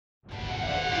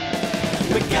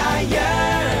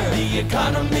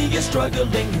economy is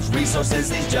struggling, his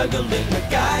resources he's juggling.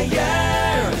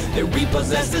 MacGeyer, they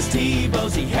repossessed his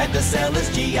T-bows, he had to sell his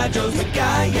G.I. Joes.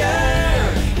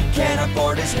 MacGeyer, he can't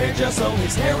afford his hair gel, so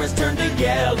his hair has turned to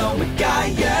yellow.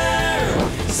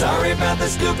 MacGeyer, sorry about the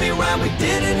Scoopy rhyme, we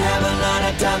didn't have a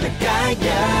lot of time.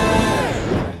 MacGeyer.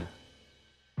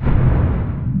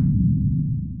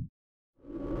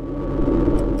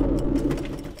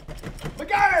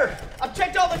 MacGeyer! I've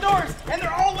checked all the doors, and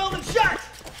they're all welded shut!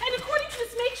 And according to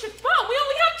this makeshift bomb, we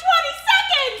only have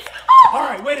 20 seconds! Oh! All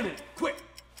right, wait a minute. Quick.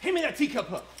 Hand me that teacup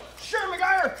hook. Sure,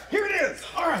 MacGeyer. Here it is.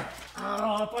 All right.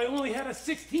 Oh, if I only had a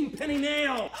 16-penny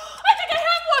nail. I think I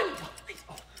have one!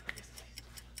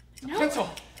 No. Pencil.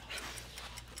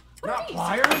 What are Not these?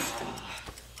 pliers.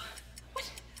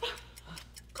 What?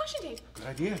 Caution tape. Good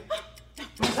idea.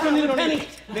 I still need a penny.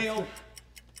 Nail.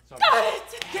 Got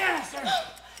it! Yes, sir.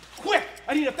 Quick!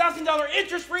 I need a $1,000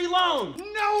 interest-free loan.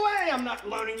 No way! I'm not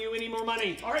loaning you any more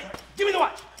money. All right, give me the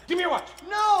watch. Give me your watch.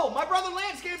 No! My brother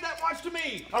Lance gave that watch to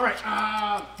me! All right,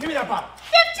 give me that bottle.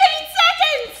 15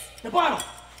 seconds! The bottle.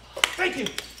 Thank you.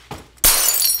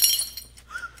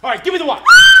 All right, give me the watch.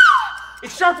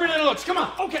 It's sharper than it looks. Come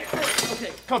on. Okay,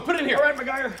 okay. Come on, put it in here. All right,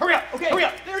 MacGeyer. Hurry up. Okay, Hurry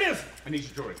up. there it is. I need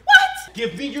your jewelry. What?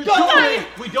 Give me your Go. jewelry.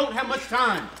 We don't have much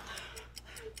time.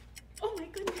 Oh my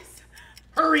goodness.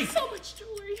 Hurry. So much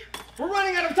jewelry. We're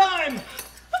running out of time.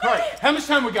 All right, how much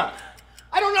time we got?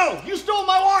 I don't know. You stole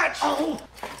my watch. Oh.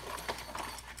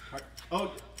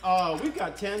 Oh, we've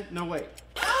got 10. No, wait.